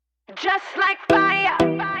just like fire.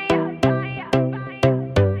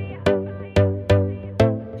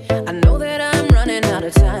 I know that I'm running out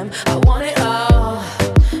of time. I want it all.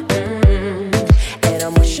 And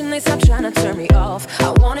I'm wishing they stop trying to turn me off. I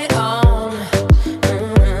want it all.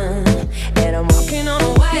 And I'm walking on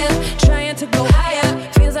a wire, trying to go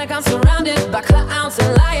higher. Feels like I'm surrounded by clowns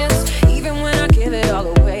and liars. Even when I give it all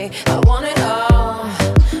away, I want it all.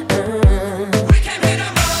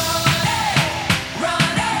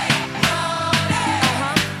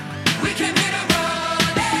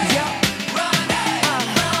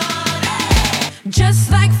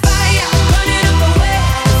 Just like fire, burning up the way.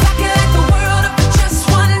 If I could light the world up for just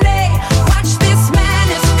one day, watch this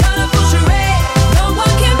madness, colorful charade. No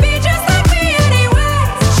one can be just like me anyway.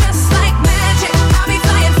 Just like magic, I'll be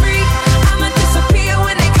flying free. I'ma disappear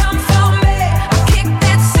when they come for me. I'll kick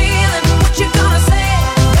that ceiling, what you gonna say?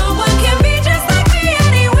 No one can be just like me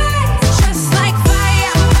anyway. Just like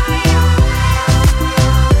fire.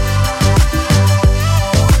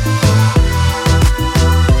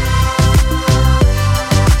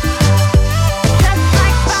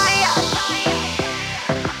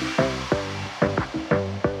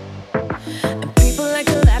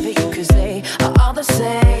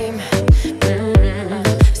 Same.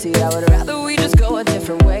 See, I would rather we just go a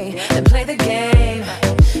different way than play the game.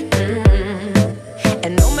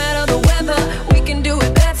 And no matter the weather, we can do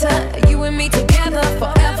it better. You and me together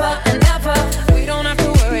forever and ever. We don't have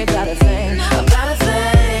to worry about a thing, about a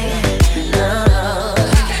thing. No.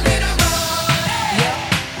 We can hit a road, yeah.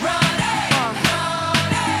 Road,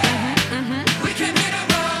 We can hit a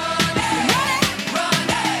road,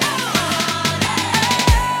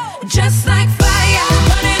 just like fire.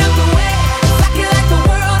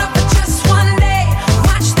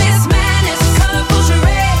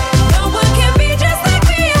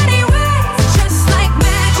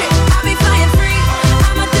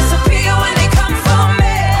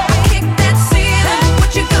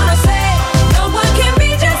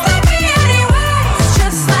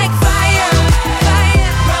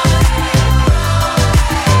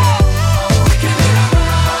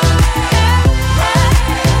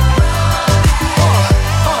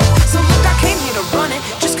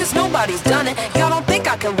 Nobody's done it. Y'all don't think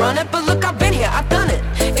I can run it, but look, I've been here, I've done it.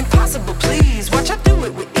 Impossible, please. Watch, I do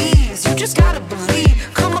it with ease. You just gotta believe.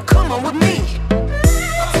 Come on with me.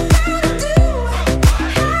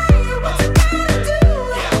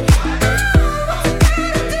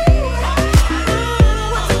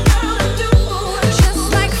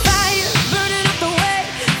 Just like fire, burning up the way.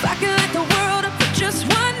 If I could light the world up for just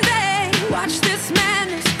one day, watch this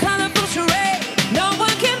madness, colorful charade. No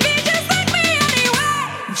one can be just like me anyway.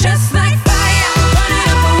 Just like fire, burning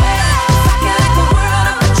up the way. If I could light the world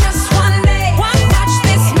up for just one day, watch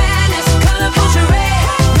this madness, colorful charade.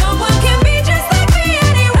 No one can be just like me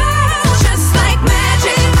anyway. Just like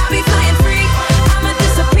magic, I'll be flying free. I'ma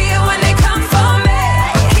disappear when they come for me.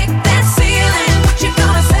 Kick that ceiling, what you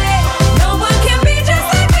gonna say? No one can be just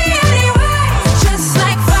like me anyway. Just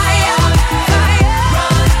like fire, fire.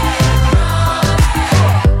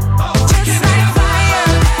 Just like fire.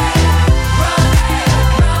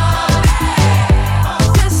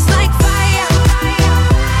 Just like fire.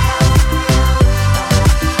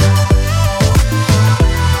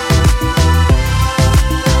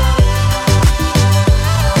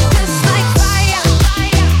 Just like fire.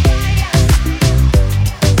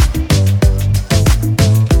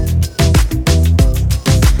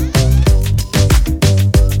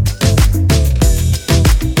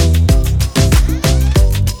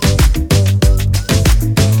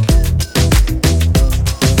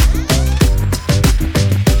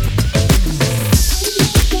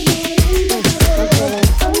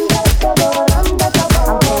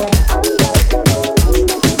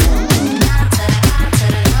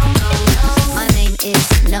 My name is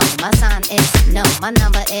no, my sign is no, my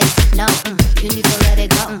number is no. You need to let it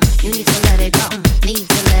go. You need to let it go. Need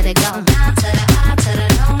to let it go. Nah to the I to the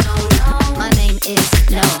no, no, no. My name is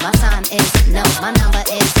no, my sign is no, my number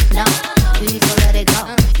is no. You need to let it go.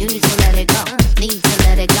 You need to let it go. Need to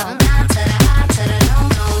let it go. Nah to the I to the no,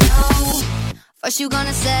 no, no. First you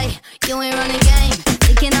gonna say you ain't running game,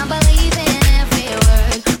 thinking I believe in every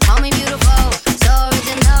word. Call me beautiful, so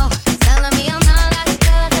original, telling me I'm not like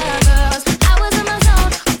the other girls. I was in my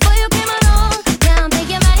zone before you came along. Now I'm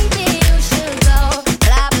thinking maybe you should go.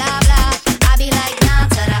 Blah blah blah. I be like nah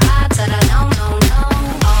to the I to the no no no.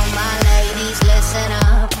 All my ladies listen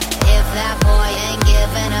up. If that boy ain't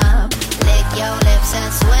giving up, lick your lips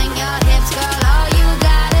and swing your hips, girl. All you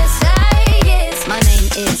gotta say is my name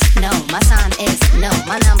is no, my sign is no,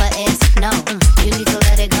 my number is no. You need to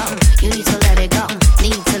let it go. You need to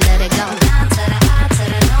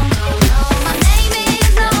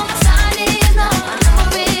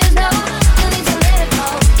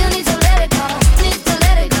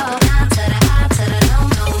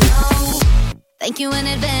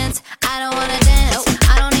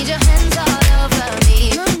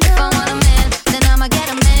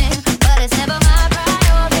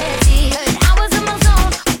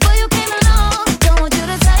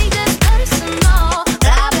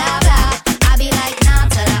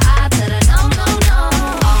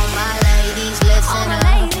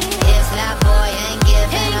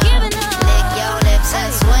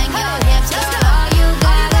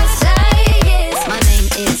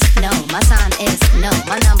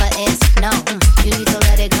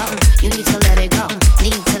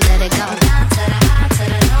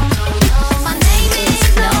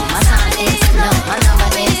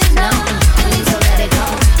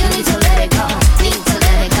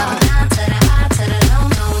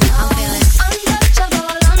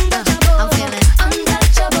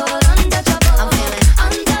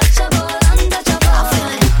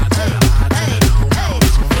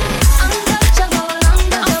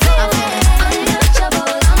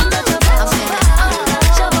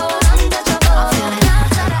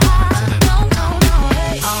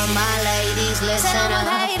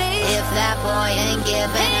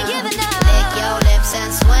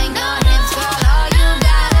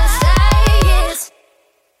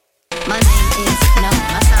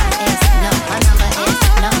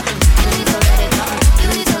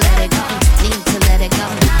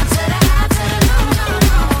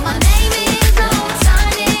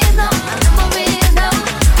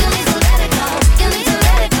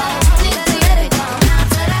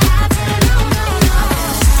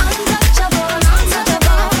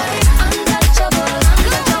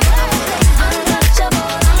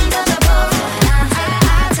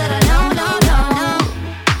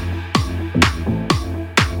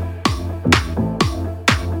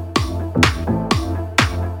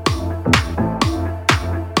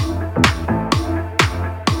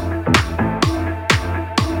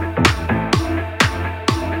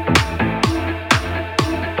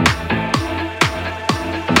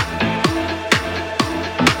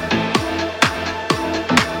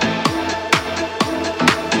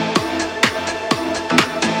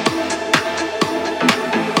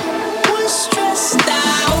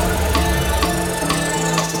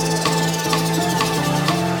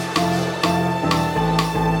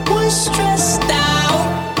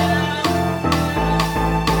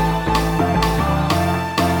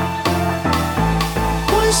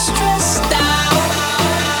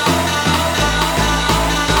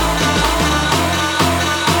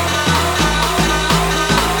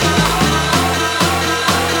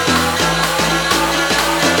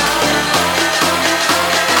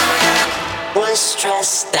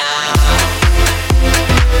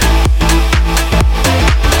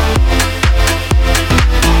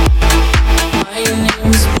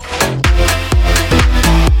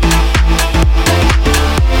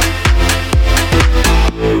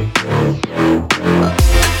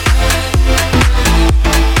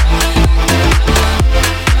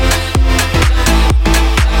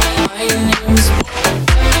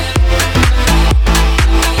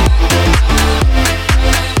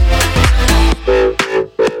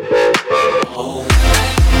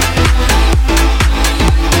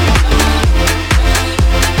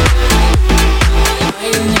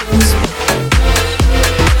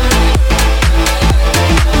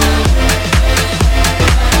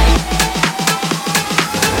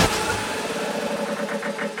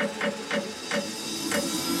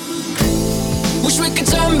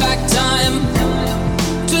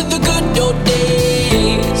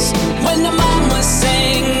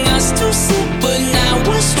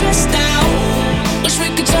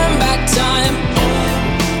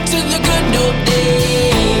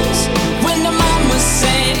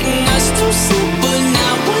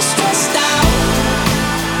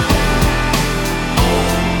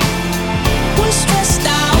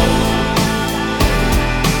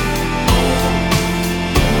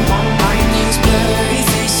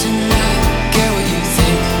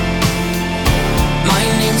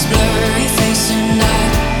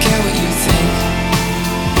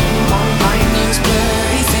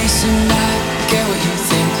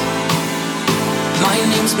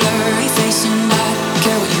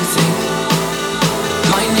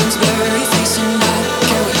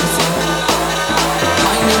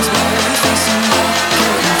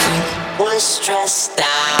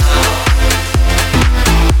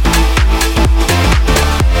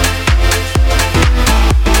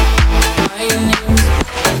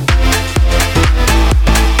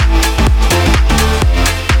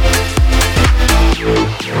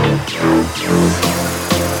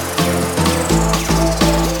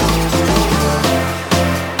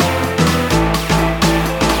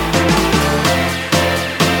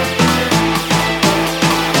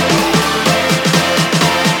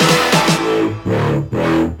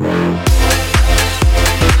Wow.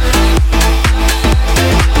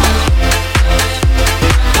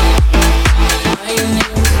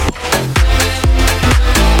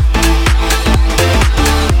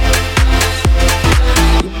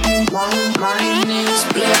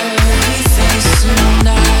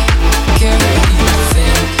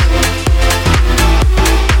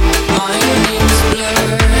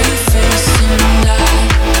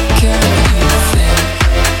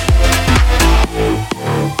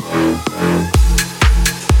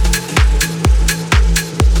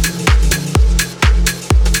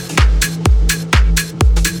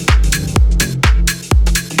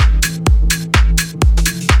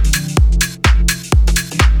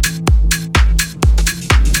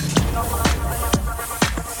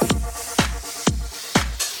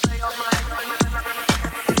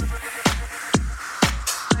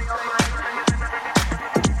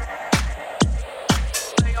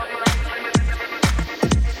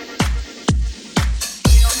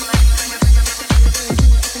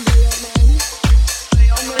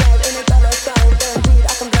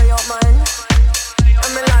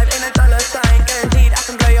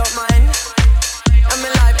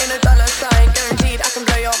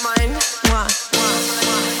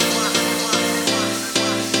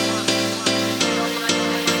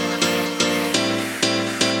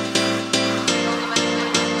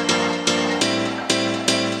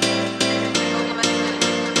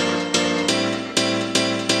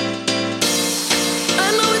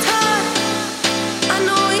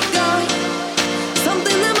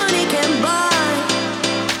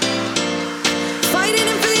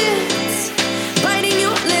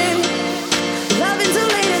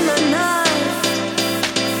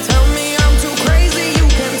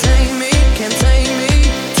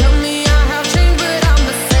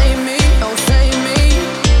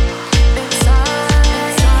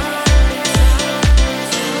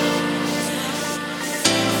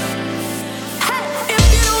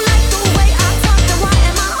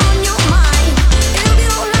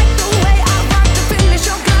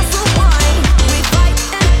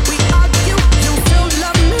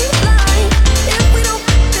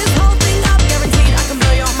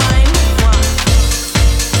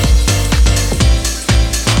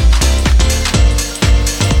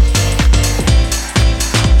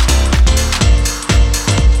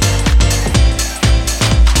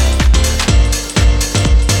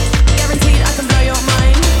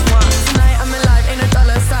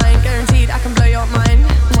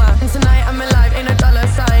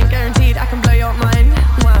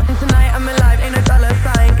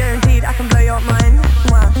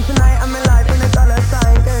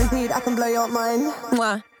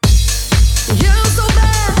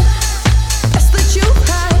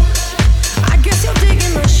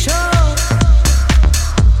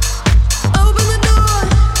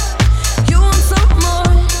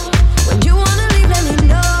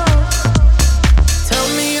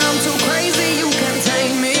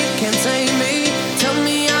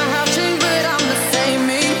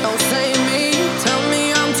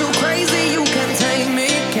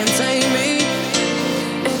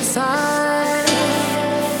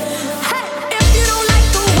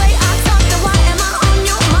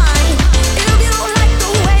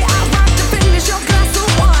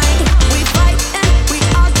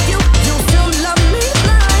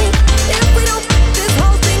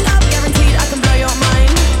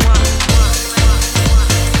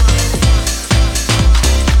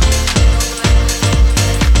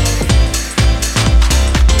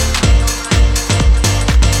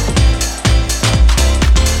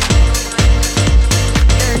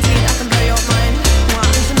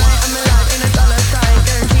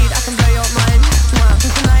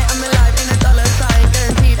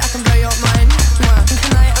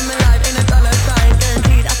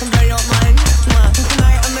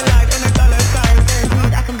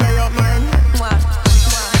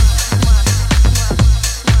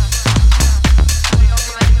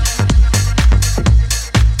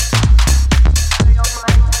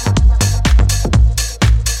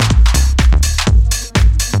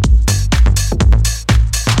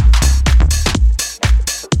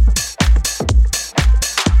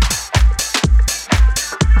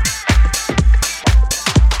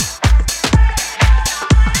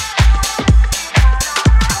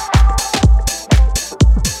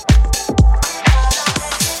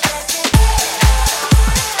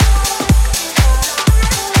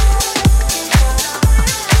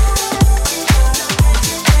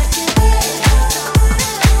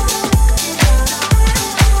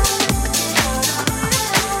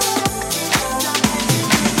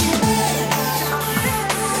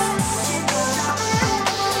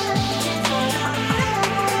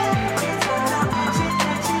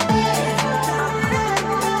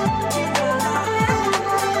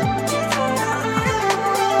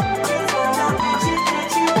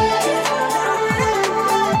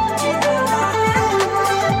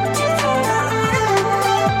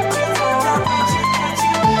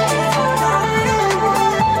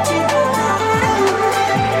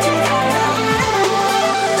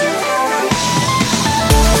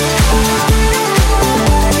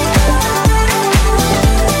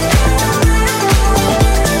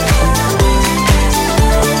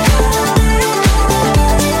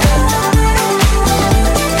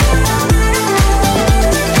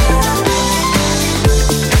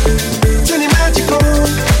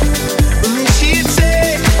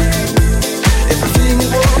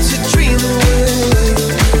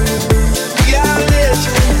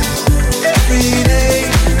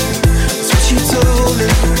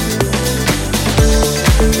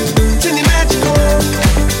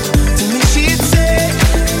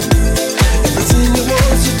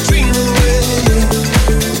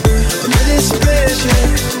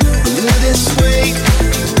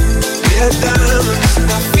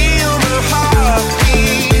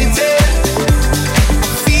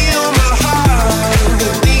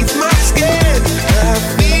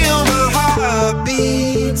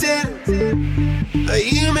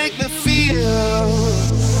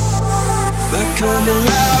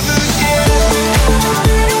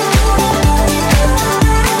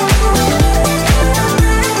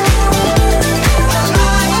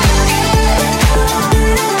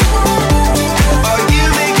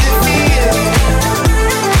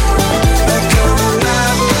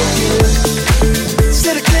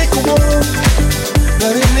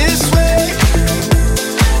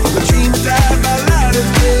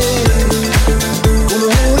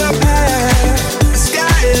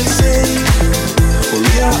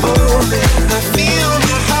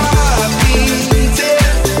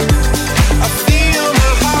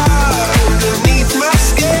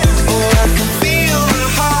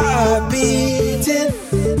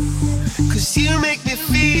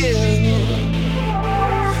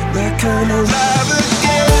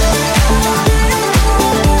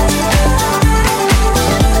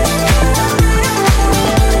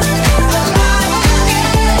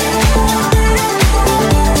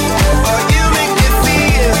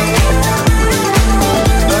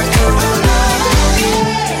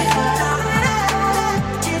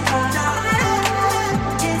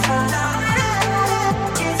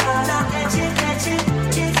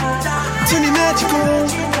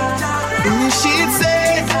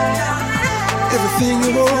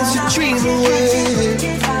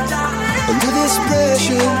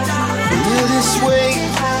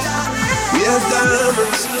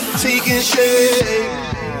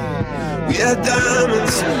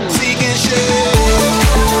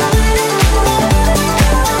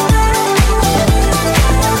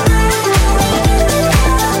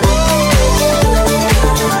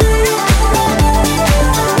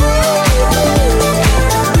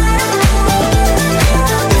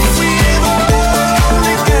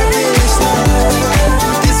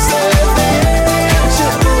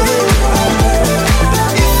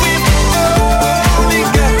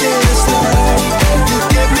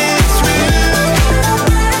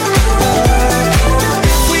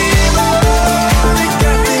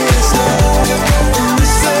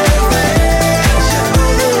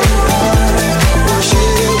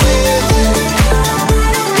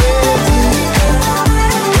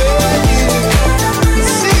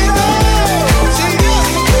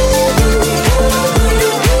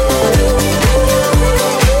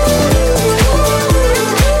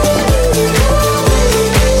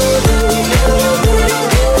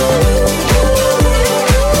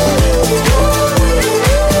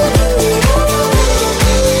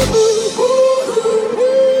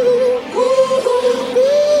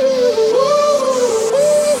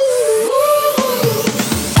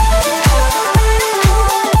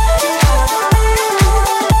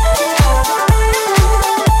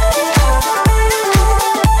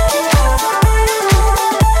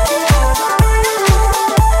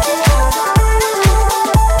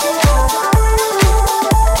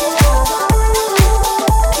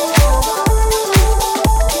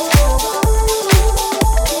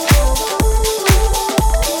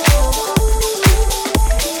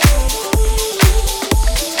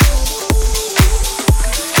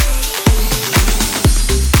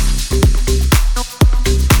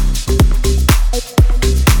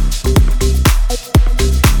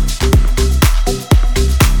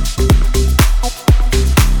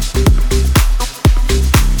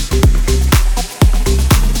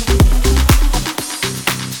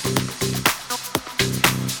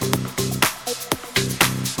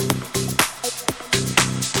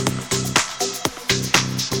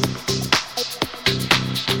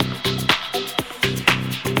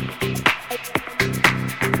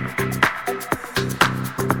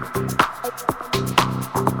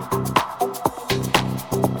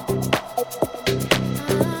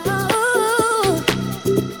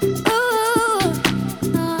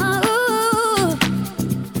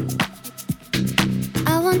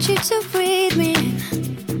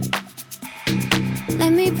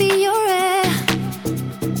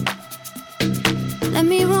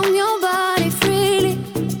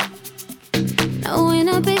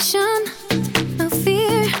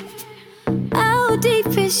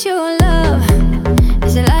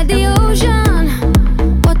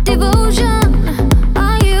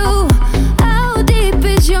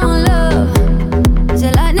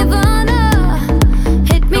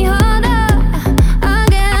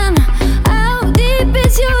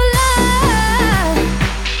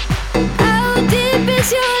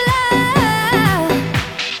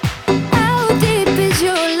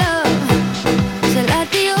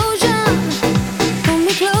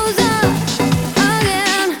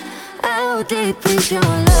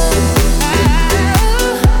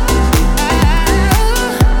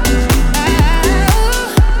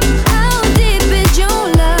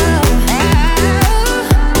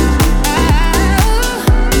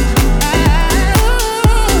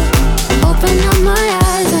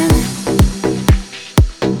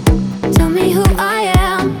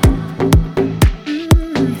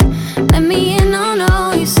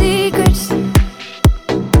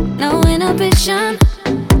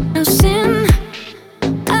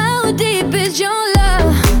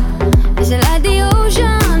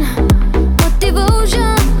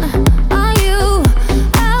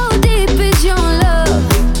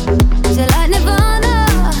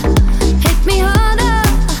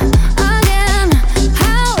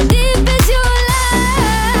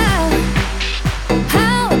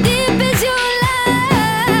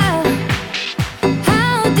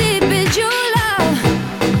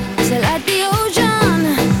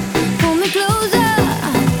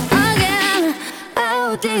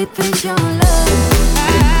 deep is your love?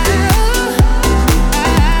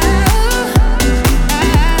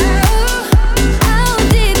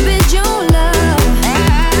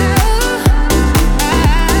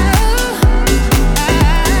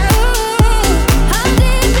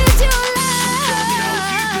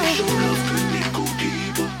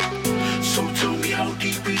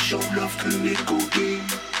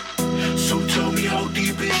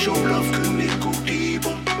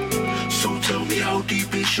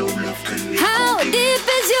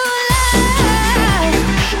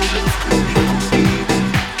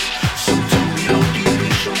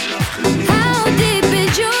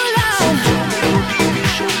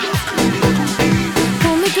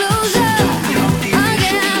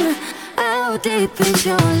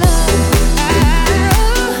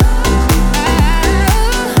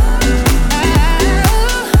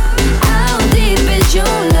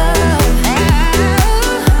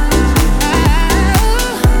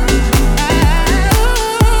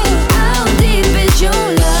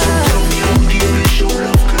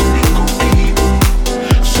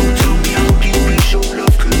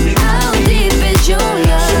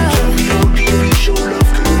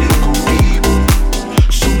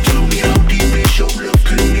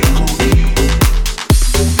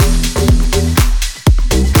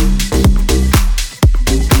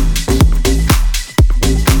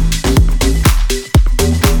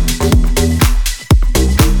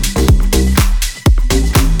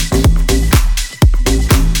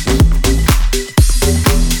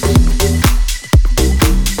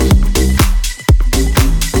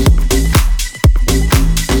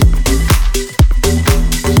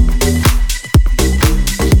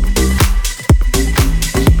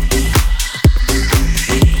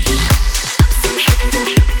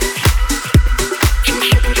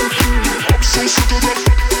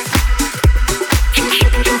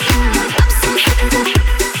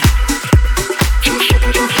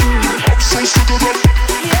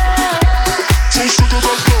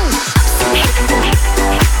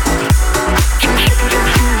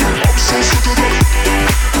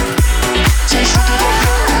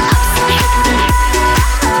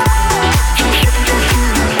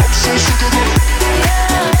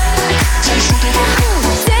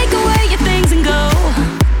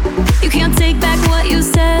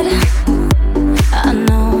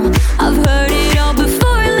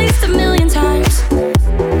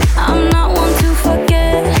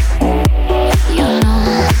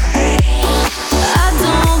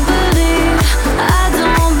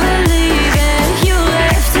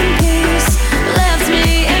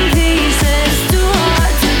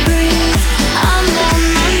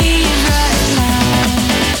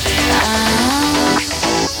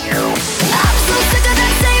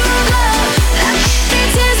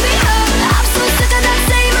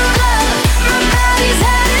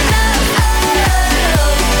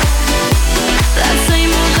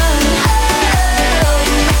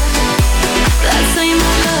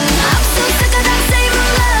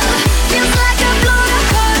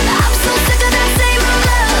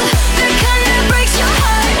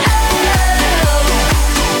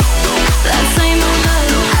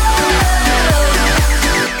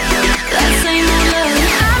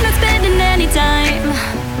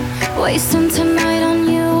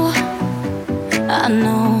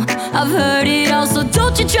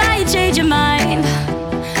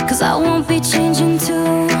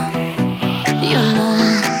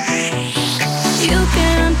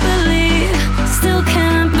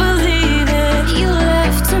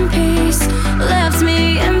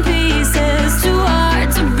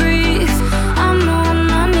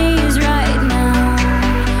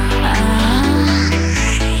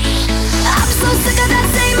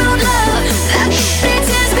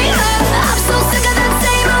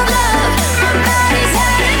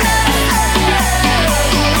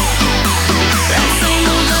 That same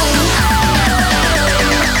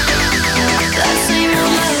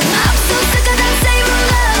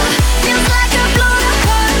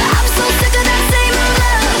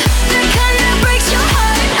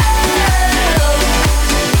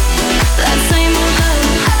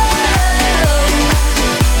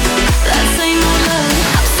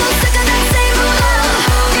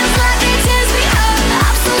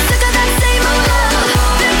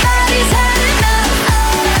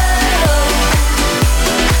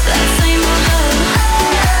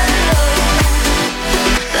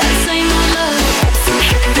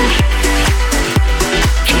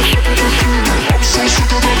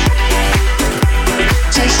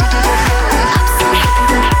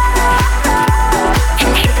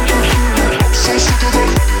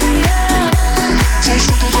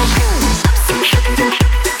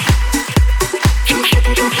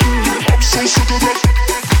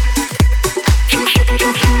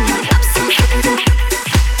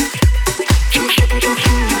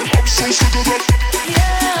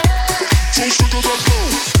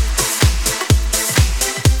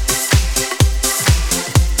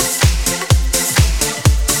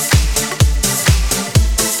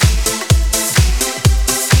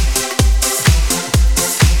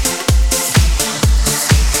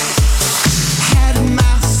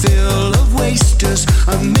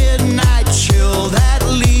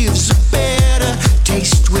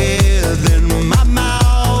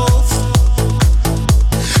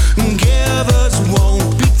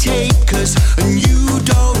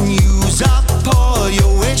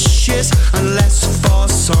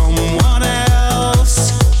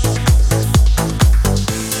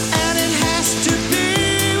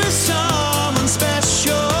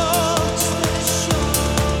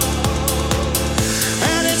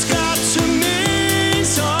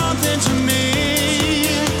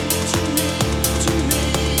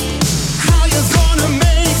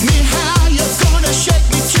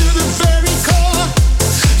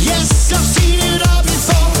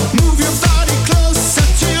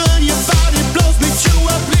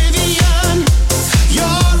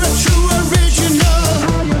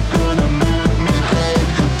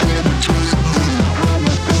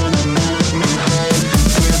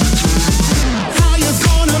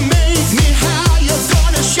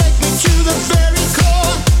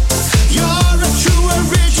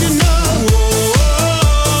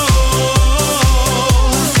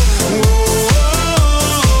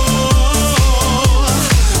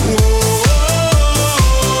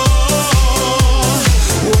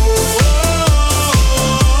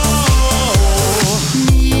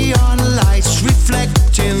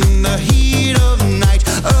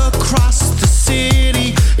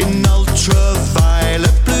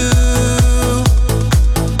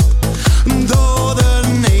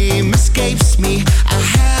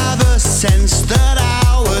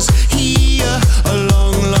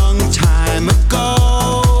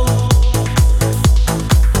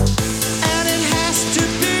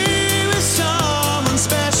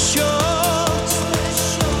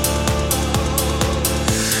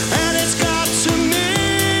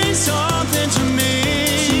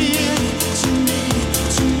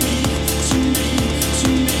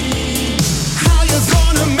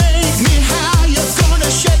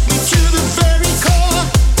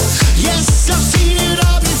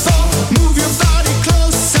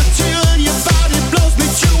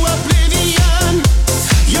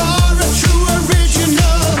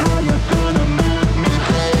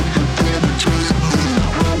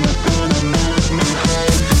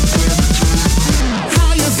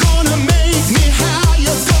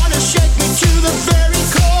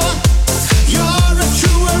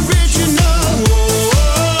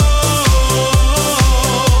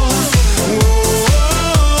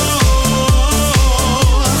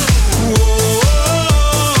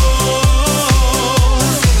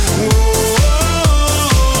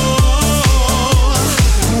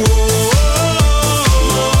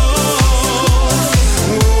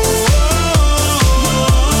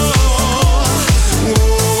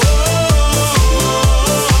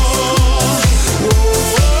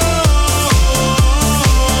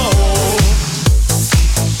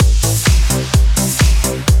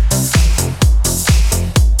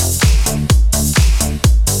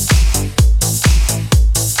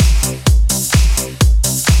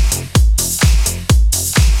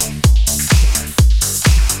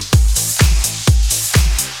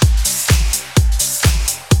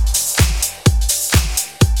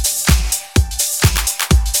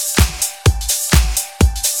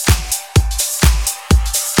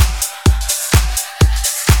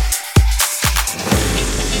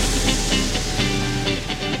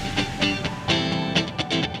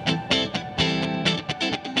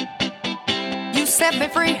set me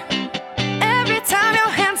free. Every time your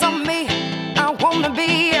hands on me, I wanna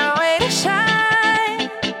be your way to shine.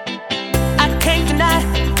 I can't deny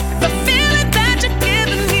the feeling that you're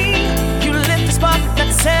giving me. You lit the spark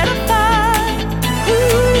that set a fire.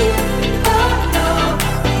 Ooh, oh no.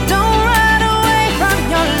 Don't run away from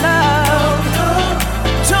your love.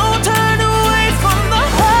 Don't turn away from the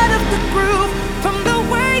heart of the groove, from the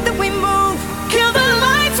way that we move. Kill the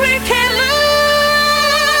lights we can't lose.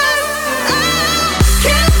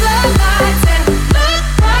 Kill the lights and look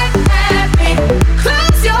right at me.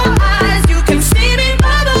 Close your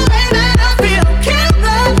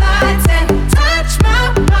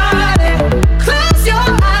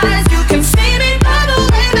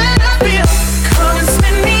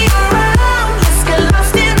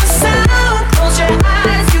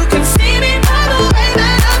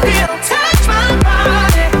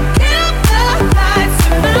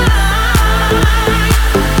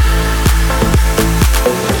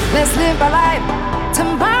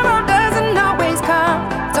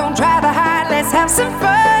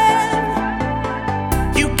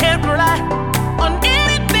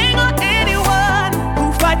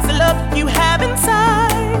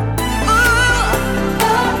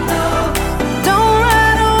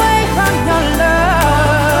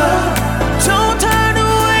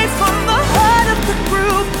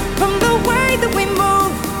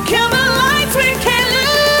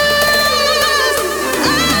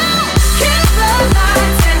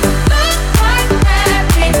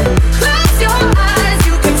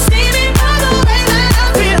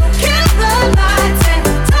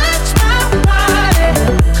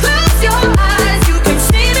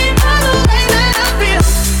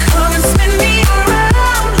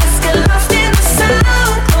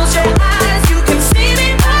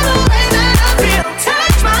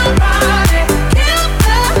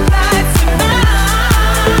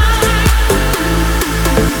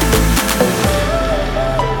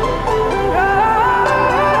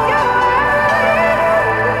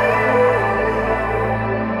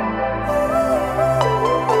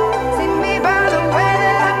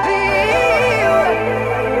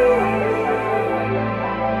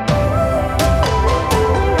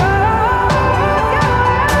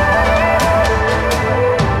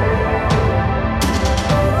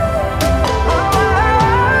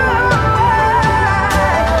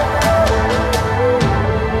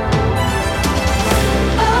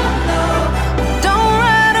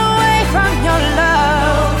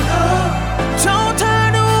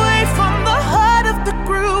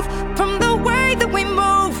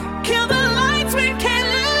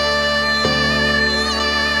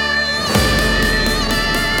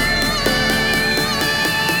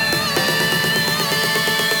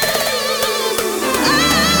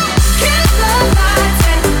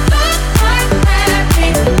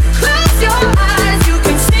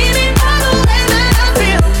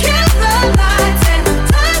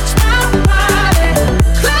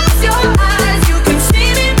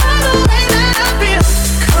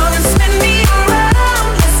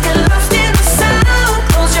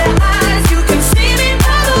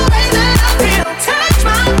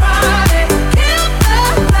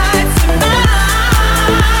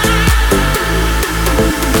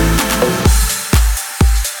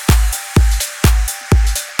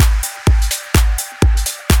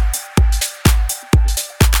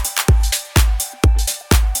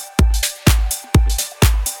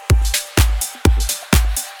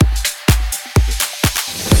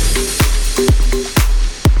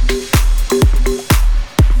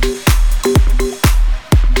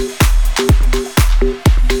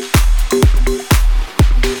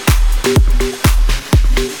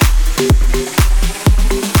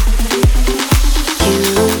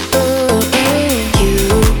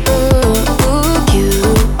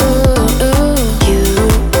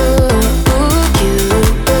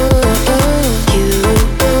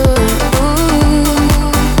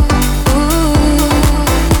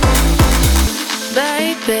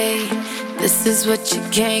is what you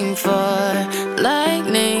came for.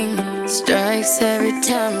 Lightning strikes every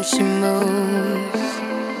time she moves,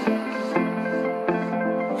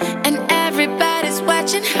 and everybody's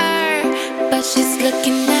watching her, but she's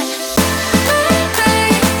looking at me.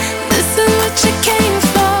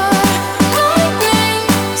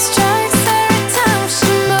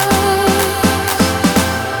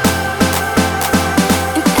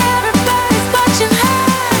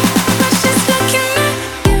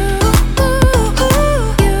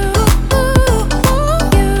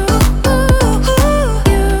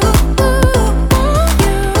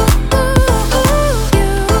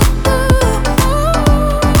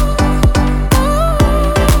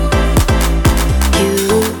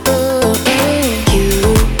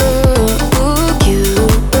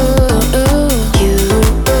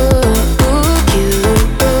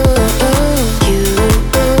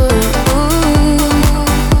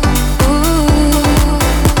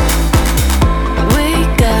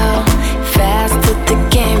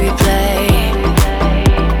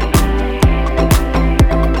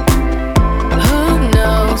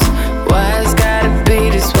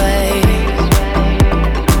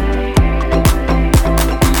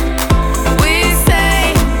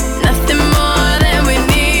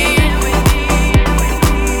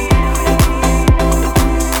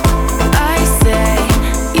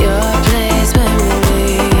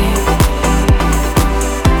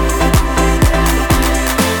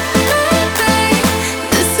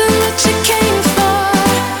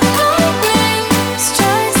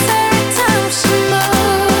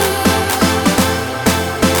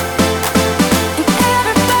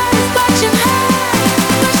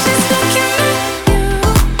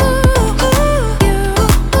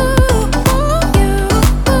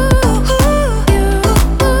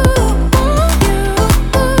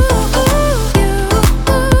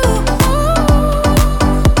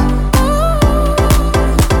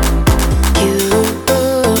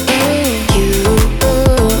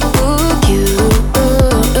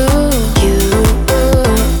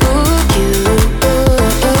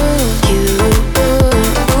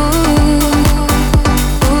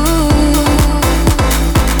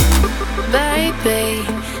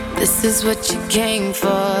 This is what you came for.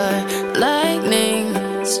 Lightning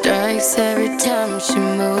strikes every time she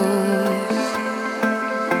moves,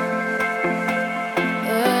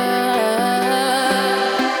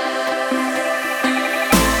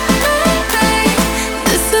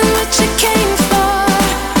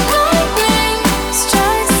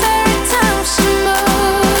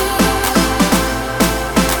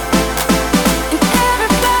 and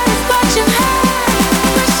everybody's watching her,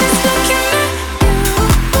 but she's looking at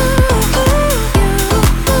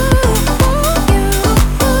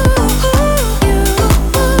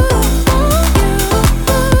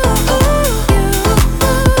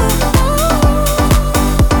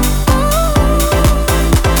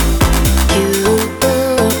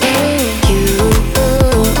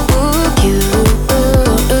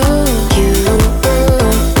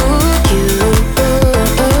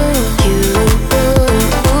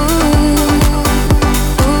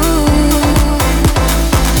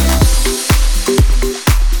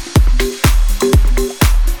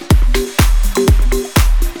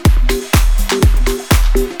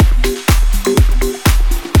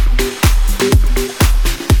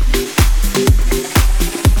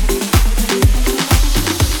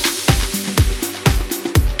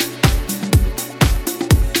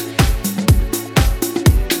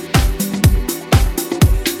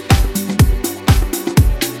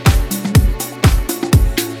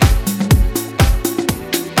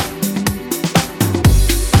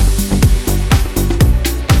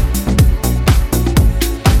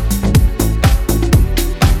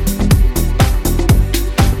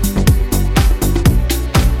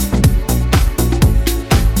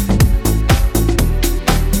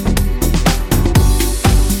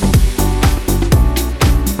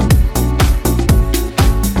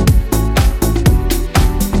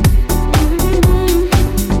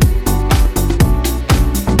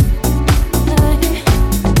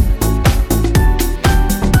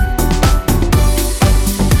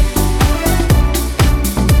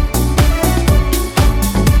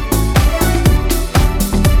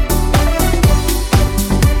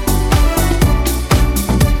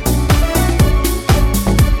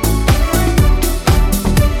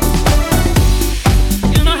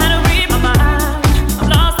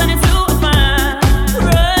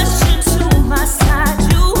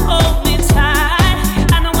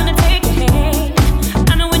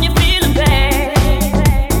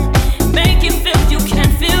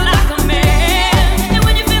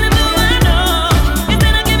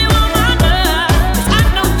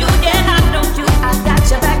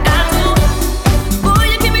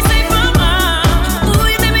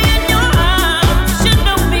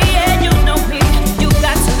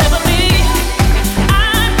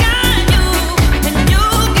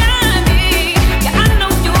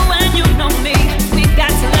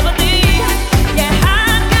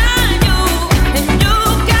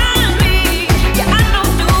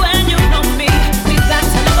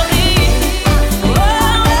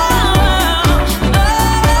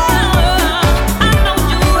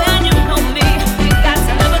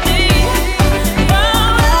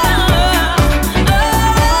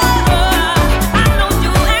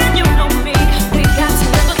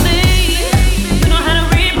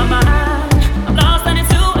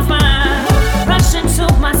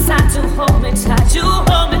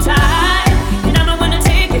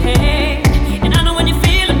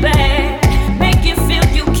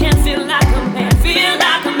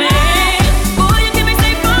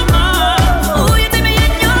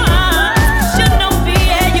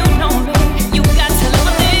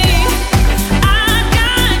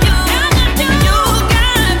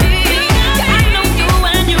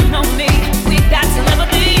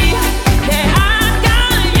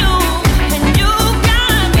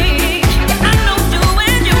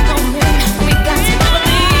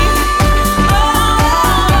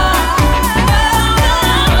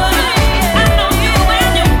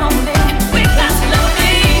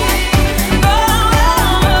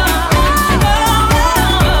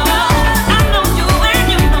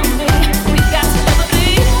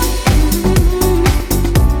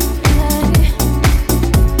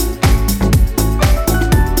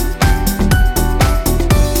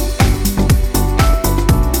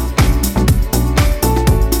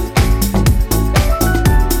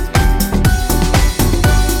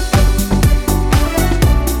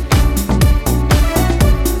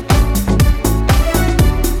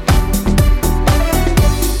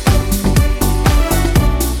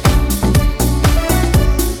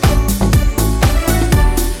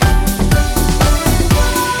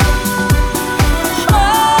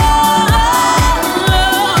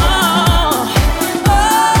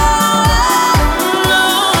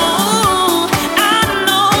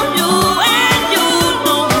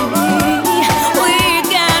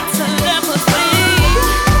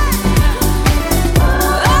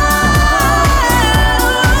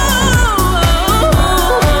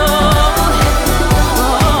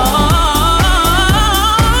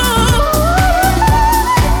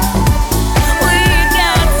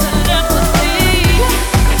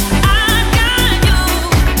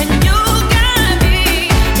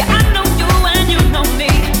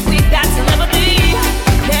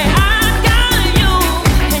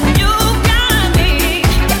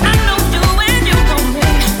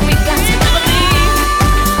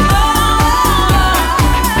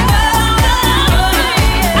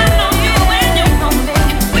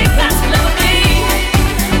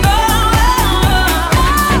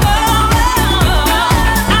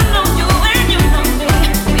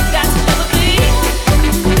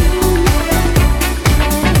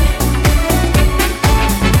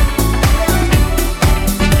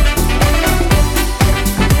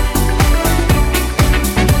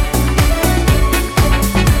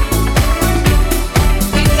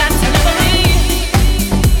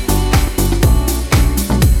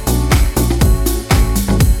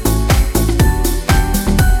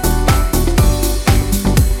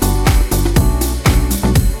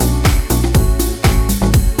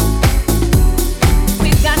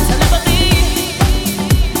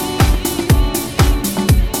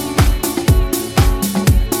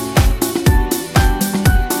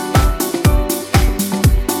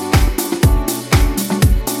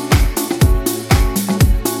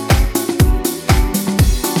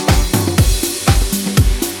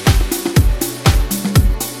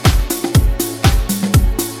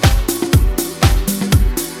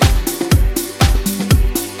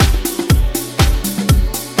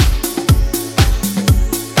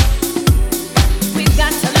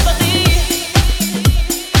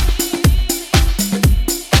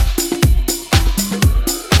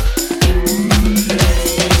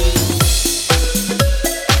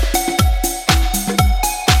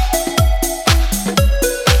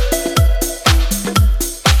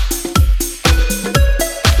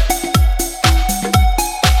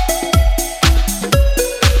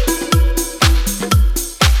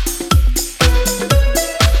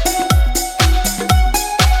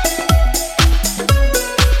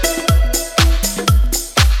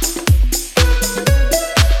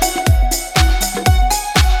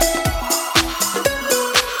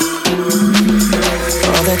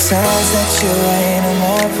times that you rain on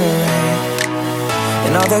my parade,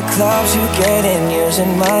 and all the clubs you get in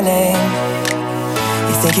using my name.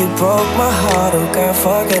 You think you broke my heart, oh girl,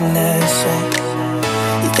 for goodness sake.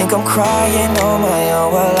 You think I'm crying on my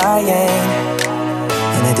own, well I ain't.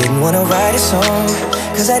 And I didn't wanna write a song,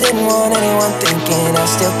 cause I didn't want anyone thinking I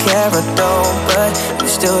still care or don't. But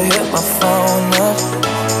you still hit my phone up,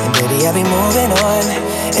 and baby I be moving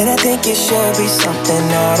on. And I think it should be something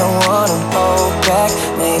I don't wanna hold back.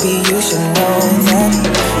 Maybe you should know that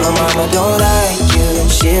my mama don't like you and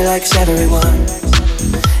she likes everyone.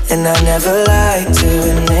 And I never like to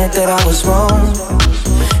admit that I was wrong.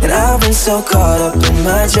 And I've been so caught up in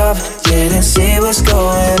my job, didn't see what's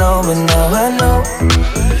going on. But now I know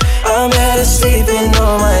I'm better sleeping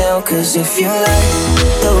on my own. Cause if you like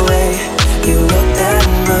the way you look that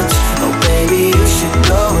much, oh baby you should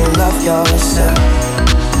go and love yourself.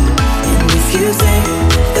 And if you think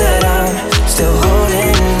that I'm still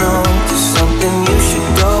holding on to something, you should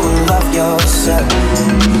go and love yourself.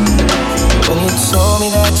 When you told me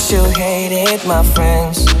that you hated my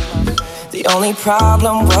friends, the only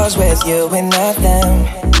problem was with you and not them.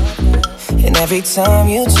 And every time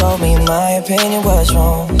you told me my opinion was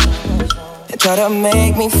wrong, and tried to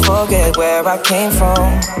make me forget where I came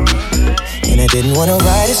from. And I didn't wanna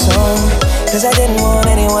write a song, cause I didn't want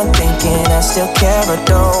anyone thinking I still care or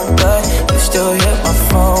don't. But you still hit my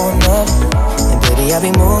phone up, and baby I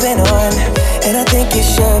be moving on. And I think it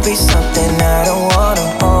should be something I don't wanna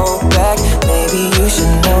hold back. Maybe you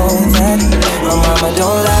should know that my mama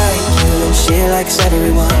don't like you and she likes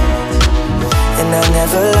everyone. And I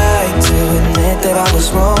never like to admit that I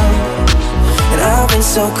was wrong. And I've been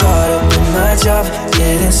so caught up in my job,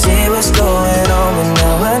 didn't see what's going on. But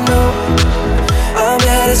now I know I'm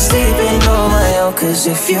better sleeping on my own. Cause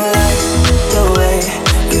if you like the way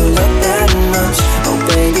you look that much, oh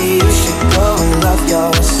baby you should go and love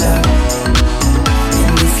yourself.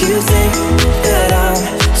 And if you think that I'm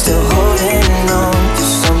still holding on to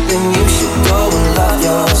something, you should go and love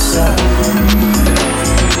yourself.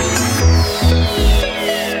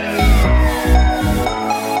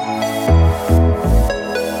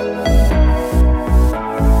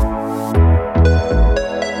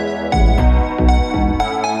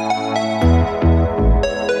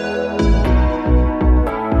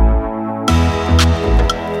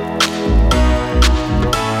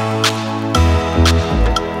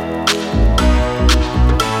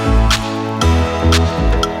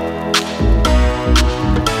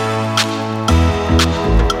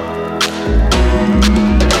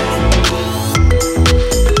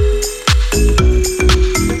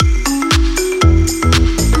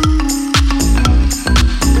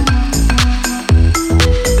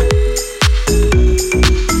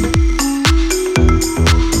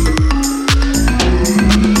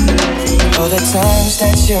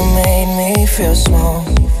 You made me feel small.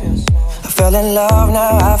 I fell in love,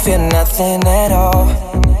 now I feel nothing at all.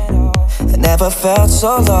 I never felt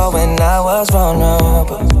so low when I was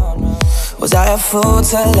vulnerable. Was I a fool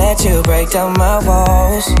to let you break down my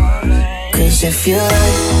walls? Cause if you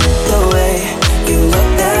like the way you look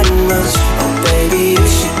that much, oh baby you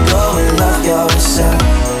should go and love yourself.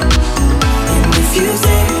 And if you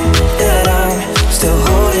think that I'm still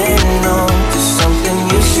holding on to something,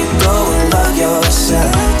 you should go and love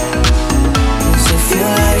yourself. Cause if you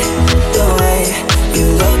like the way you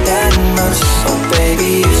look that much, oh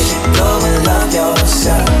baby you should go and love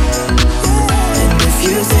yourself. And if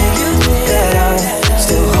you think that I'm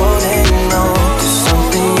still holding on to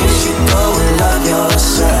something, you should go and love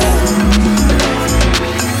yourself.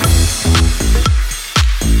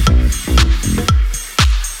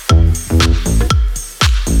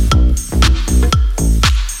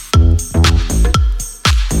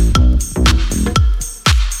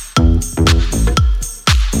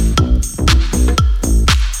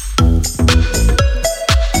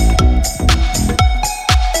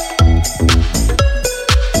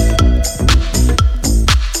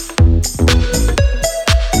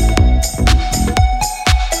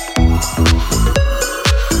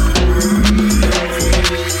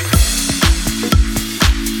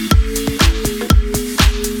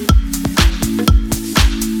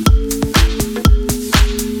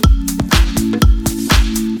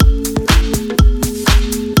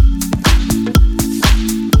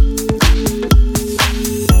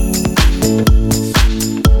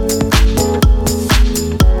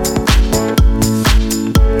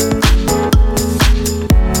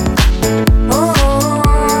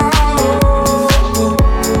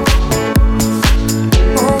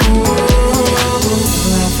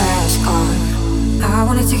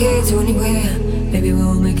 maybe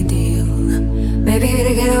we'll make a deal. Maybe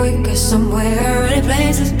together we can get somewhere. Any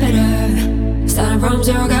place is better. Starting from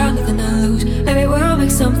zero, got nothing to lose. Maybe we'll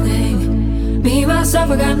make something. Me,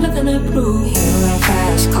 myself, I got nothing to prove. You got a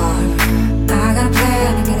fast car, I got a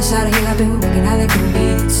plan to get us out of here. I've been working at the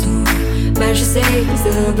convenience store. Managed to save just a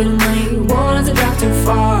little bit of money. Won't have to drive too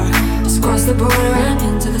far. Just cross the border and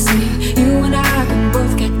into the city. You and I can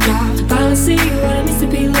both get jobs. Finally see what it means to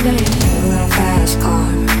be living. You got a fast car,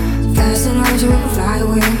 fast enough so we can fly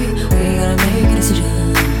away. We gotta make a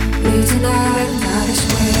decision. Leave tonight, die this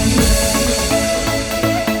way.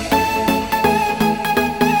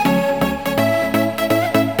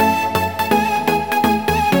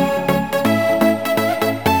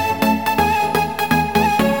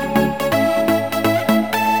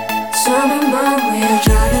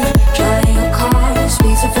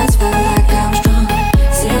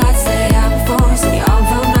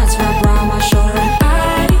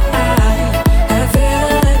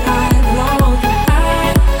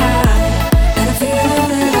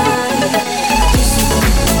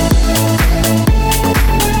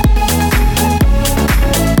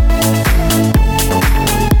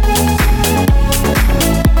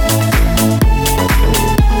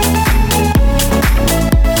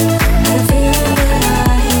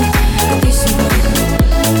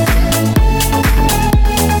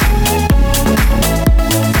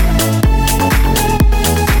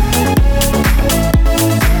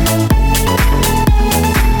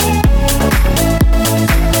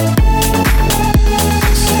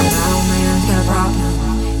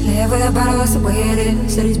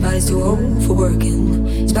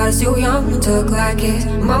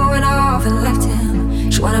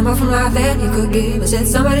 Said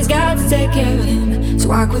somebody's got to take care of him.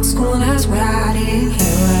 So I quit school and that's what I did. You in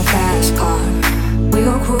a fast car, we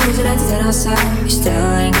go cruising, entertain ourselves. You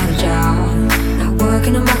still ain't got a job, not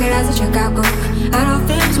working the market as a checkout girl. I know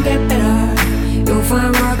things will get better. You'll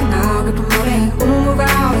find work and I'll get promoted. We'll move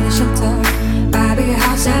out of the shelter, buy a bigger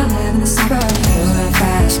house and live in the suburbs. You in a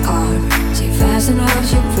fast car, see fast enough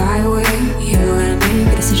so you can fly away. You gotta make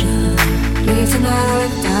a decision. Leave tonight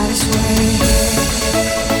or die this way.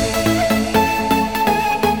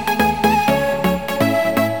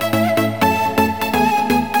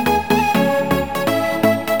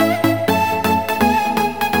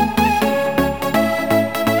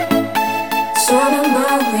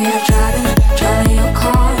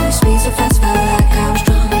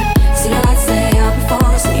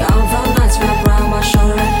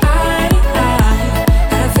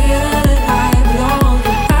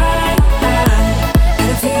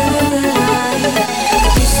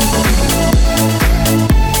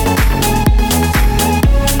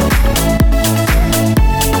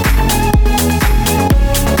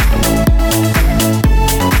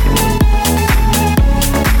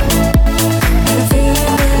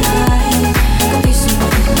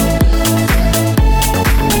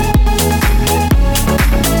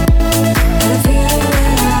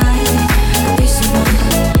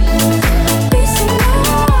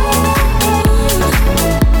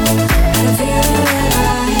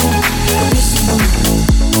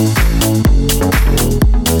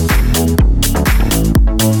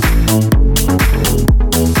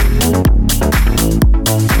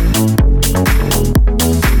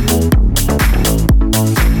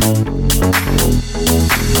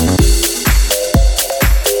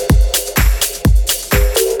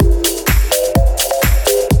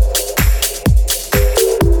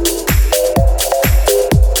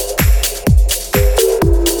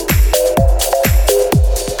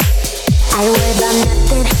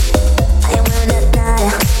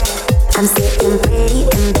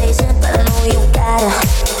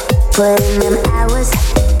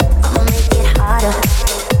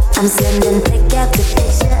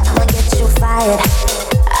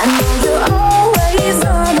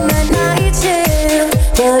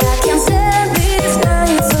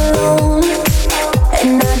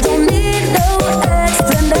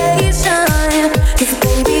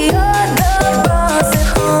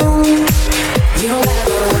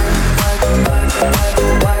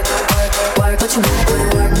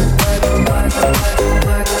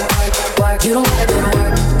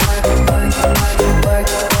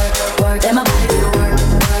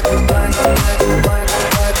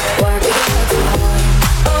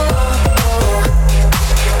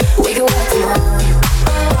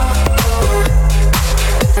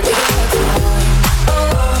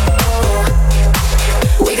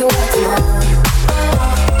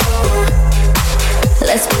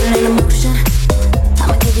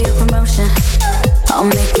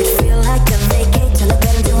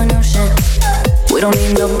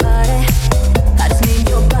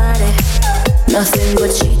 Nothing but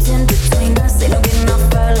cheating between us, ain't no getting off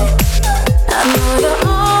early. I know you're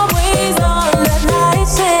always on that night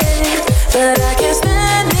shift, but I can't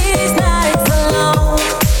stand these nights alone.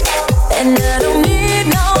 And I don't need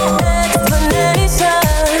no explanation,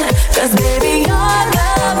 'cause baby you're the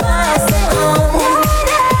boss at home.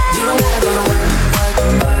 You don't gotta go to work,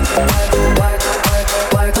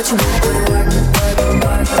 but you gotta go to work.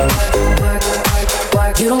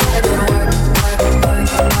 You don't gotta go to work.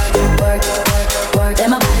 Let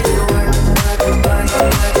my body do the work.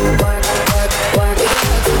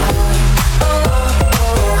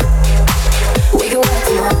 We can work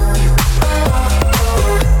tomorrow.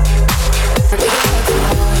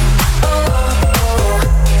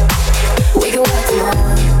 We can work tomorrow.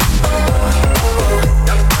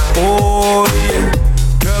 Oh yeah,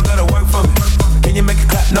 girl gotta work for me. Can you make it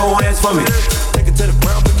clap? No hands for me. Take it to the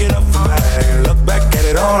ground, pick it up for me. Look back at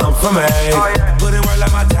it all, I'm for me. Put in work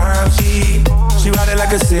like my time, she ride it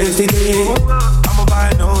like a 63. I'ma buy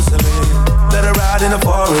a new Celine. Let her ride in the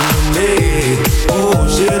forest with me. Oh,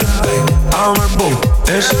 she the thing, I'm her boo.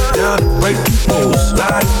 And she down to break the rules.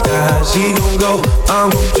 Slide it down, she gon' go. I'm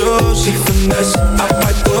gon' do, she finesse. I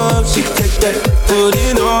fight up, she take that. Put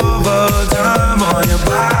in overtime on your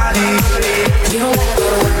body. You don't gotta go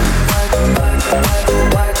to work,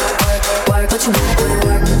 but you gotta go to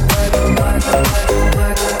work.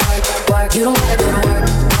 You don't gotta go to work.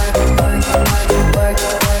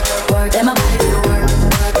 Let my body do the work.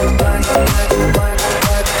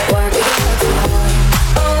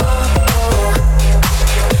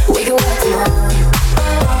 We can work tomorrow.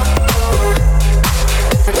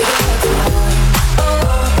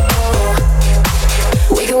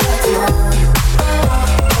 We can work tomorrow.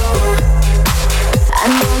 I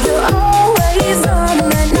know you're always on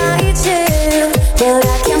that night shift, but I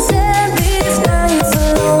can't stand these nights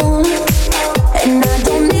alone. And I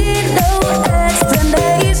don't need no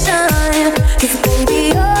explanation, 'cause baby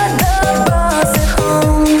you're the boss at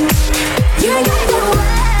home. You ain't gotta go to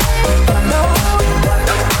work, no.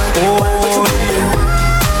 Oh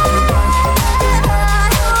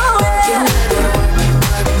yeah.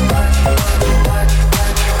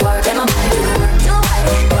 Let my body do the work.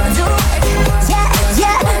 Do it. Yeah,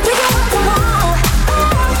 yeah. We can work tomorrow.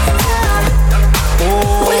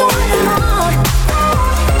 We can work tomorrow.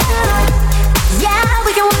 Yeah,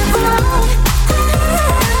 we can work tomorrow.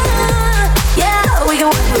 Yeah, we can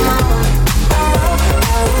work tomorrow.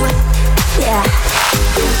 Yeah.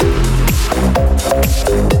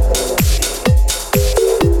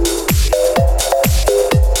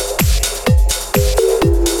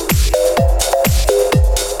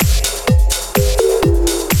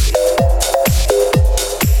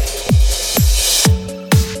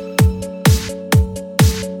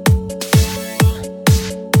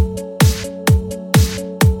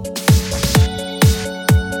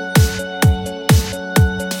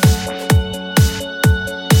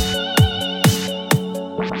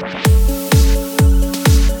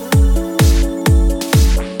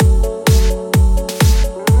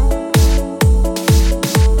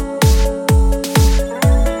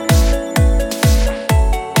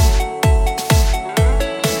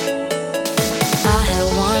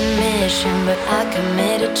 But I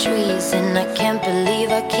committed treason. I can't believe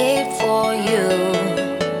I cared for you.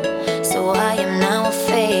 So I am now a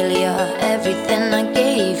failure. Everything I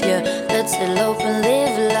gave you, let's elope and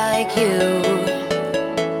live like you.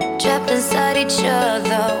 Trapped inside each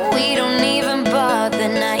other, we don't even bother.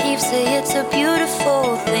 Naive say it's a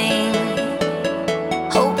beautiful thing.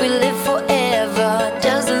 Hope we live forever.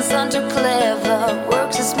 Doesn't sound too clever.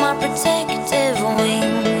 Works as my protective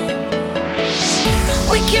wing.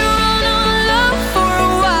 We can run on love for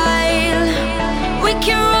a while. We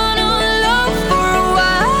can run on love for a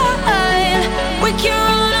while. We can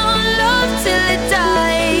run on love till it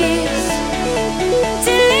dies.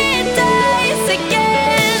 Till it dies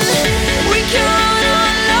again. We can run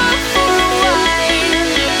on love for a while.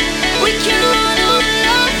 We can run on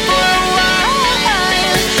love for a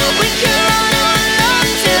while. We can run on love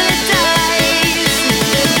till it dies.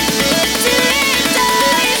 Till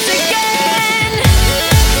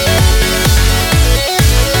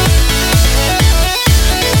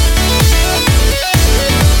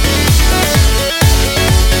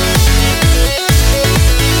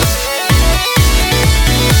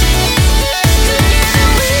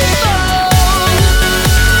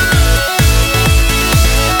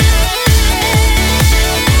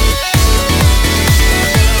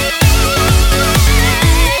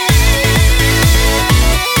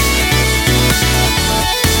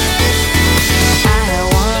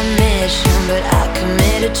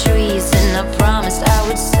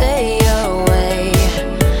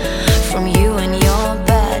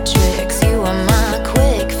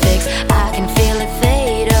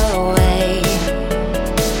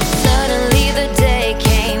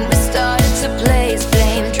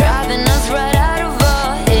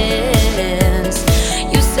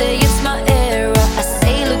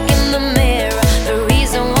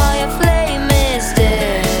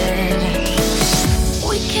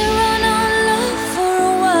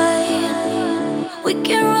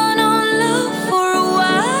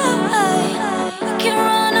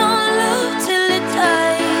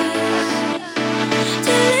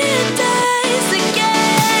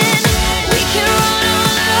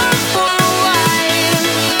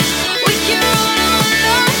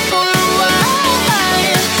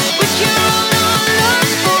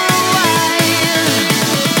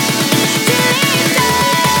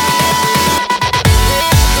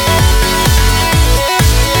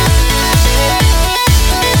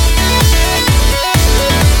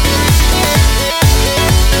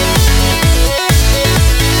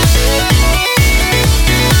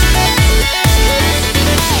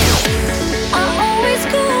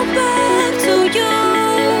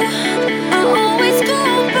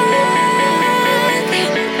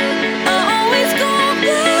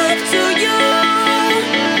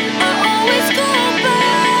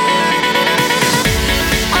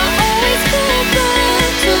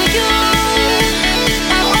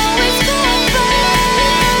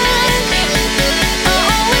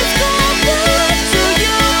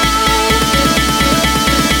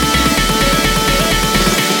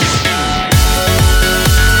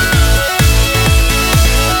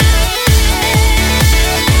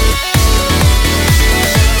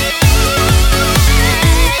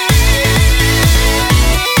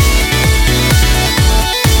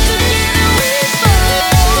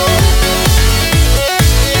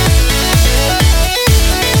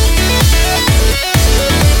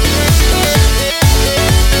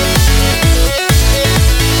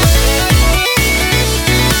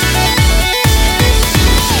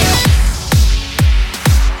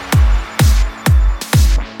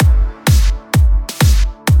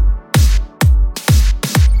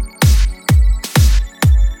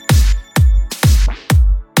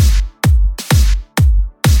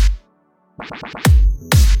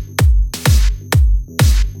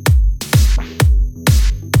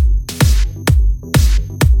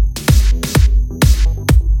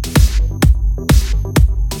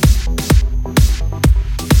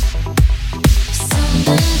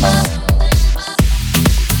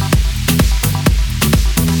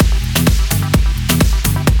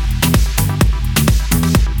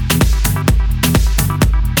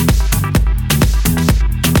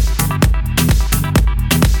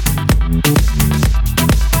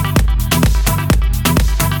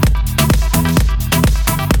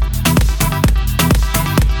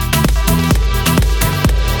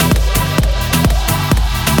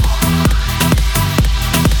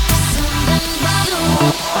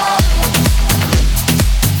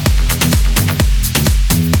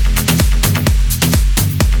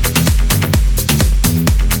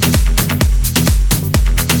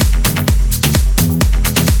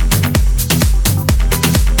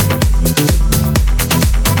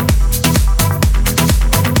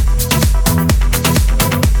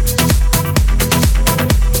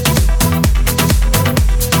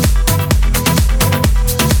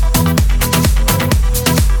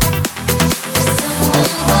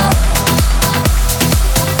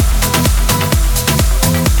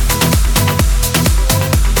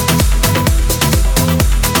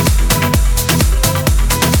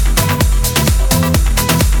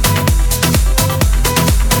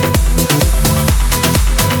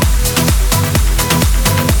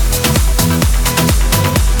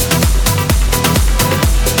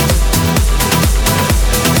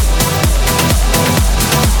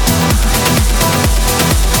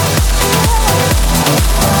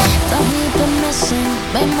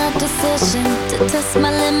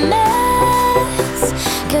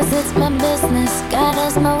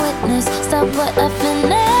promise, stop what I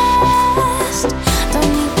finished. Don't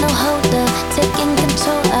need no holder, taking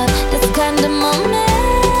control of this kind of moment.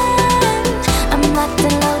 I'm locked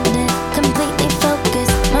and loaded, completely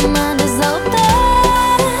focused, my mind is open.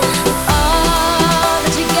 All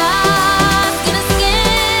that you got, skin to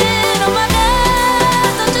skin, on my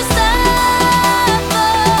neck, don't you stop,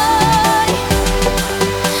 boy.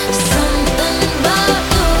 Something about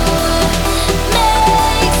you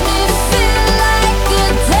makes me feel like a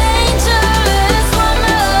dangerous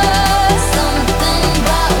woman. Something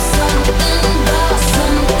about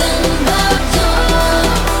you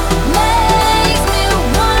makes me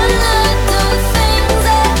wanna do things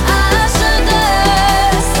that I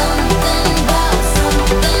shouldn't. Something about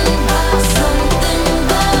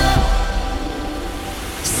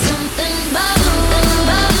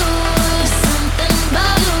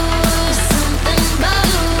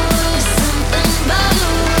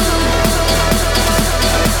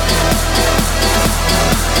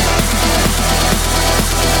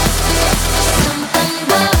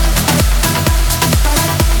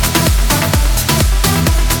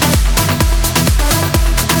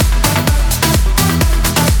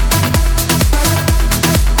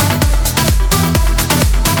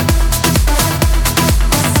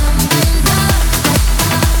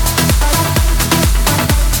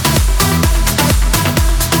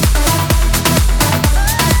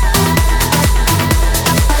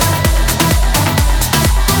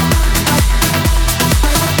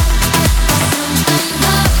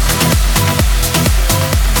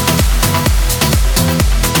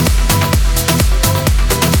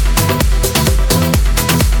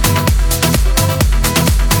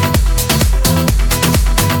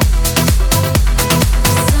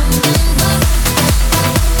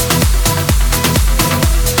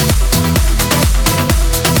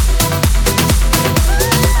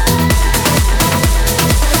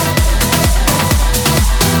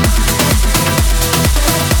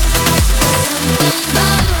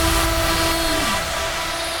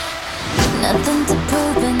nothing to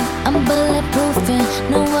proving, I'm bulletproofing,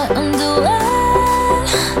 know what I'm doing.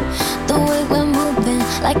 The way we're moving,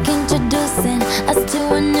 like introducing us to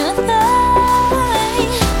a new thing.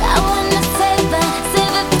 I wanna save it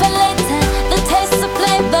for later, the taste of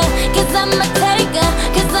flavor. 'Cause I'm a taker,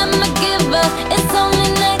 'cause I'm a giver. It's only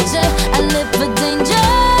nature, I live for danger.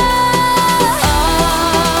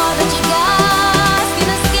 All that you got, skin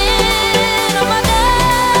to skin, on my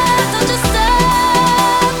neck, don't you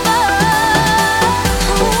stop.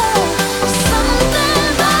 Something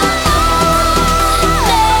about you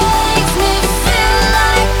makes me feel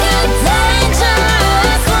like a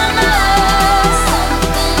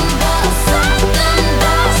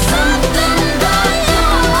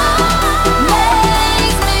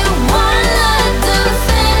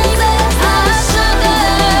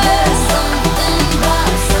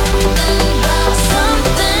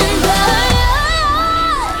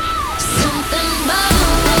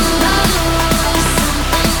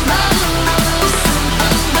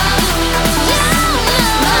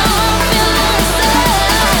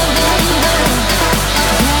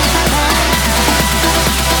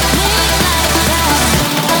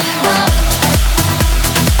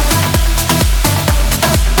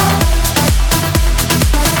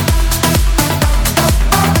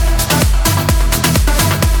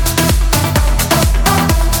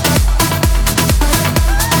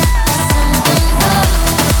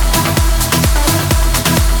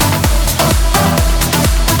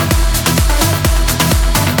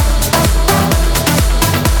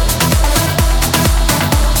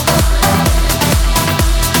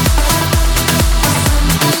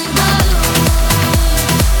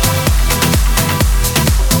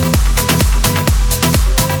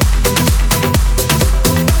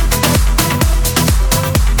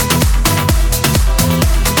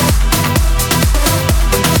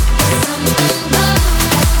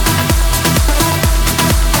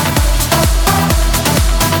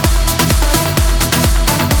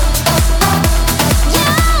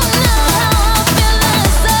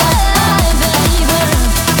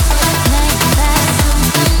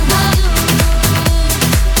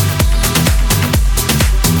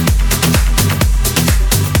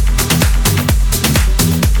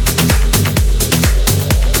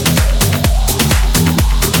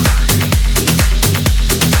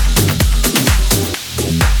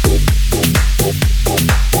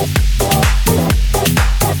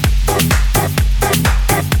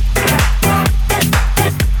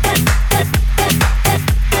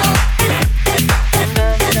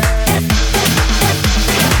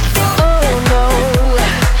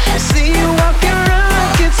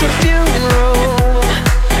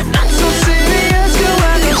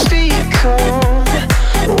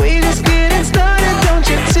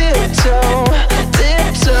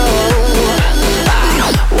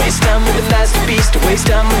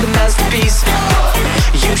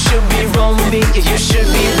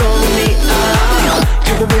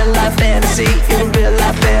You're a real life fantasy, you're a real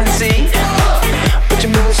life fantasy. But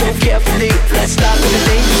you're moving so carefully, let's start living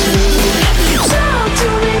dangerously. Talk to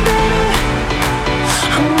me, baby.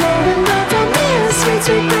 I'm rolling up from here, sweet,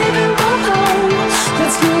 sweet baby, whoa.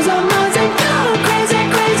 Let's lose our minds and go crazy,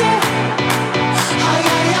 crazy.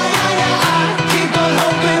 Keep on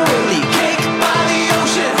hoping we'll leave cake by the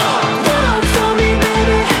ocean. Walk for me,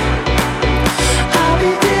 baby. I'll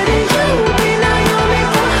be Diddy, you be Naomi,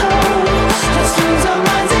 whoa. Let's lose our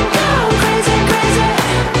minds and go crazy, crazy.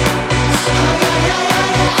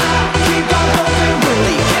 Keep on hoping we'll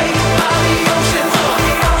leave cake by the ocean. By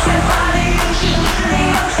the ocean, by the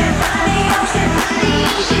ocean, by the ocean, by the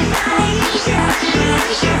ocean, by the ocean, by the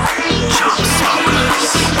ocean, by the ocean.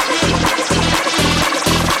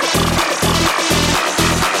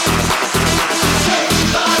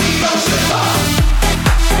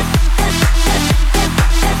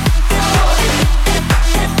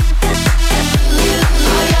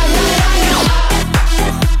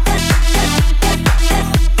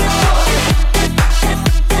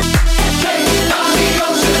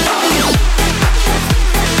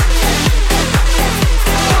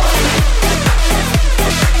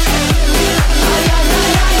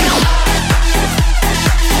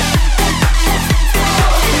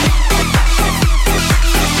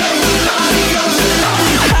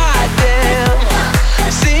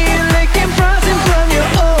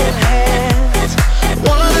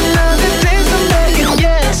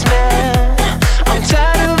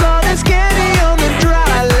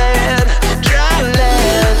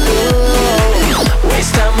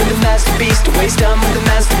 Waste time with the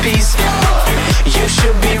masterpiece. You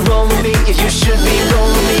should be rolling me, you should be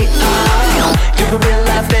rolling me. You're a real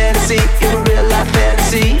life fantasy, you're a real life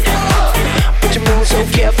fantasy. But you move so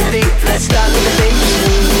carefully, let's start living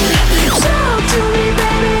dangerously. Talk to me,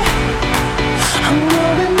 baby. I'm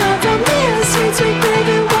rolling up from here, sweet, sweet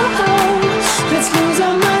baby, whoa. Let's lose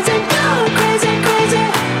our minds and go crazy, crazy.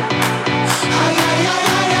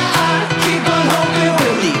 Keep on hoping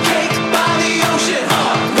we'll leave cake by the ocean.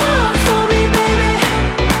 Walk for me, baby.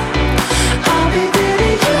 I'll be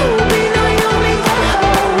Diddy, you be Naomi,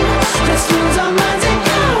 whoa. Let's lose our minds and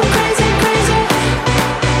go crazy, crazy.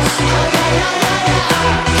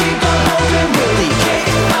 Keep on hoping we'll leave cake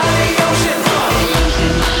by the ocean.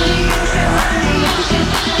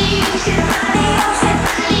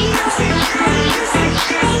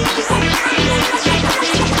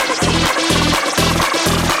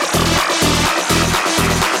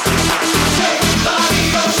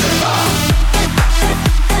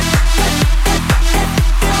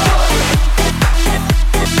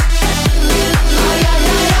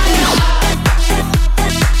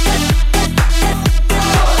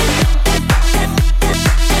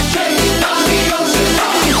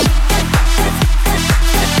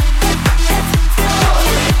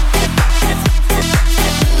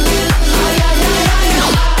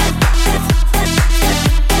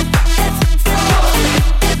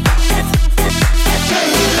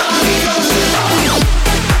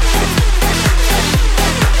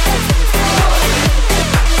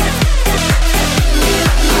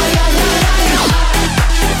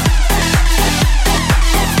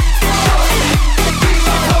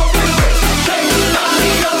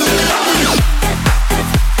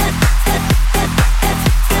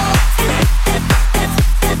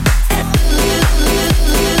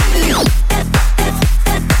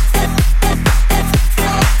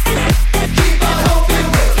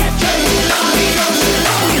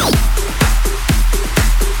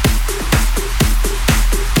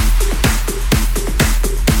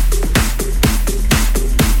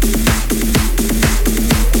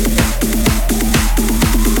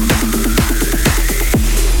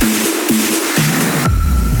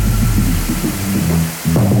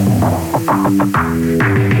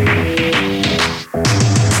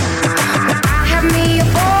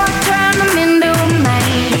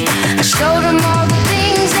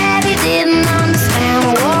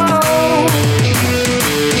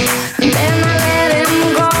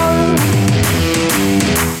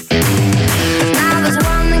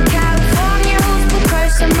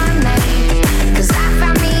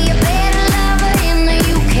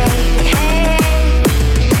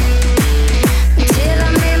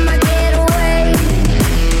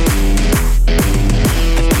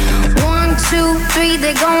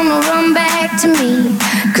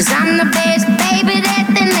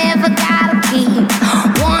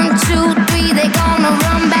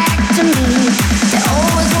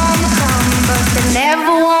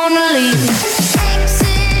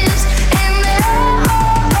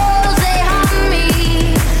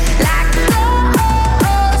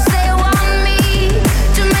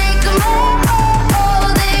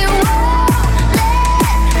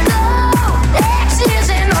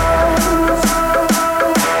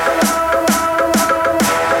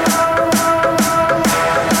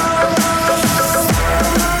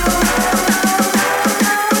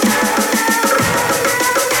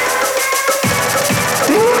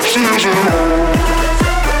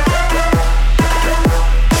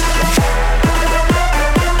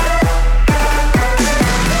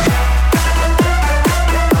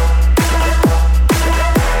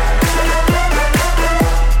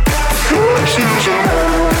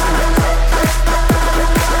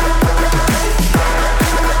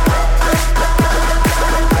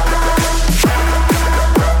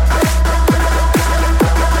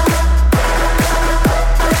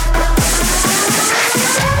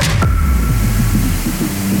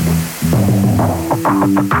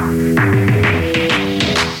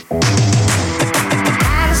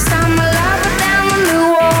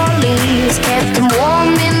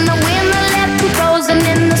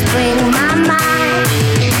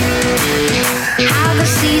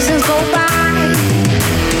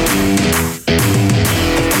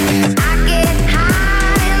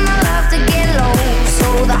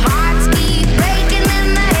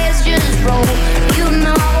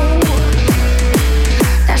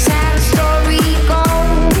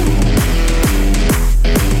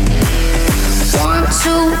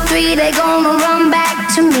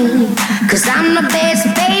 'cause I'm the best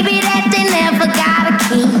baby that they never gotta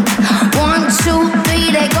keep. 1, 2, 3,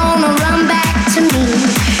 they gonna run back to me.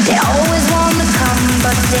 They always wanna come,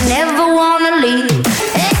 but they never wanna leave.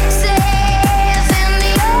 Exes and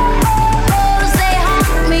the O's, they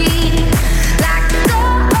haunt me like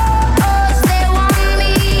those. They want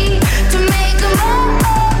me to make them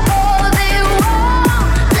all. They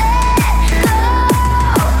won't let go.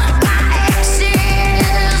 My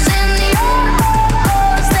exes and the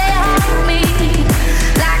O's, they haunt me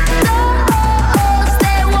like those.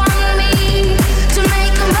 They want me to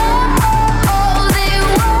make them all. They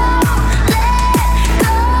won't let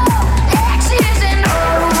go. Exes and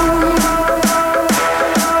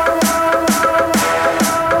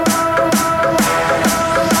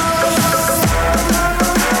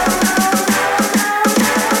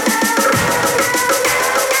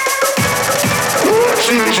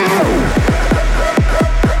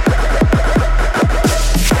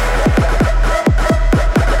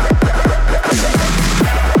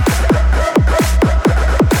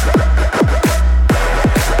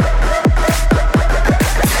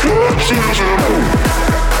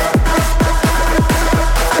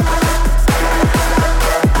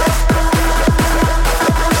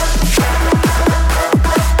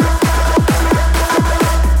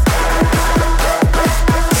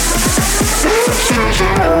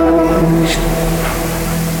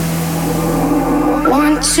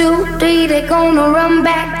One, two, three, they're gonna run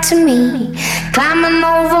back to me. Climbing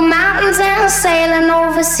over mountains and sailing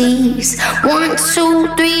overseas. 1,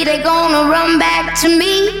 2, 3, they're gonna run back to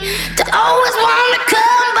me. They always wanna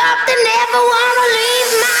come, but they never wanna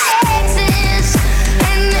leave my head.